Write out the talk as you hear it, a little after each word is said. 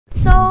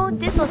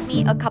this was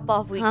me a couple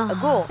of weeks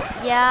ago.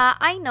 Yeah,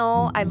 I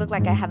know, I look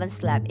like I haven't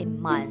slept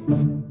in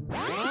months.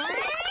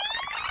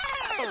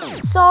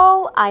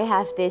 So, I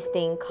have this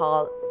thing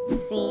called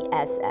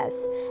CSS,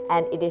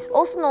 and it is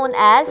also known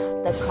as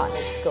the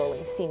chronic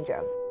scrolling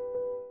syndrome.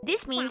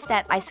 This means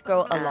that I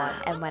scroll a lot,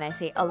 and when I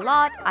say a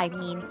lot, I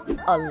mean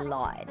a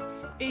lot.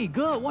 Hey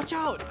girl, watch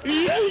out!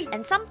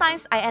 And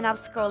sometimes I end up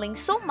scrolling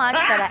so much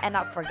that I end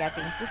up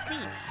forgetting to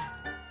sleep.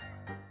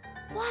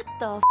 What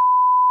the f?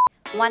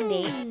 One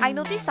day, I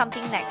noticed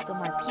something next to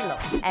my pillow,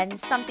 and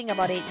something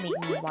about it made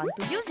me want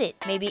to use it.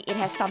 Maybe it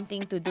has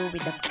something to do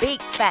with the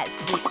big fat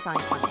sleep sign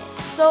on it.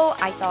 So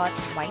I thought,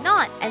 why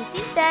not? And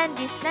since then,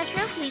 this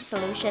natural sleep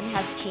solution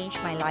has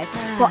changed my life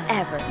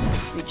forever.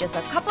 With just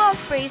a couple of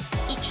sprays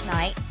each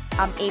night,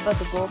 I'm able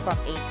to go from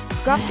a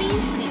grumpy,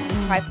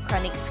 sleep-deprived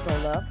chronic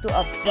scroller to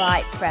a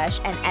bright, fresh,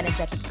 and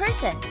energetic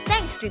person.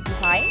 Thanks,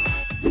 Dreamtify!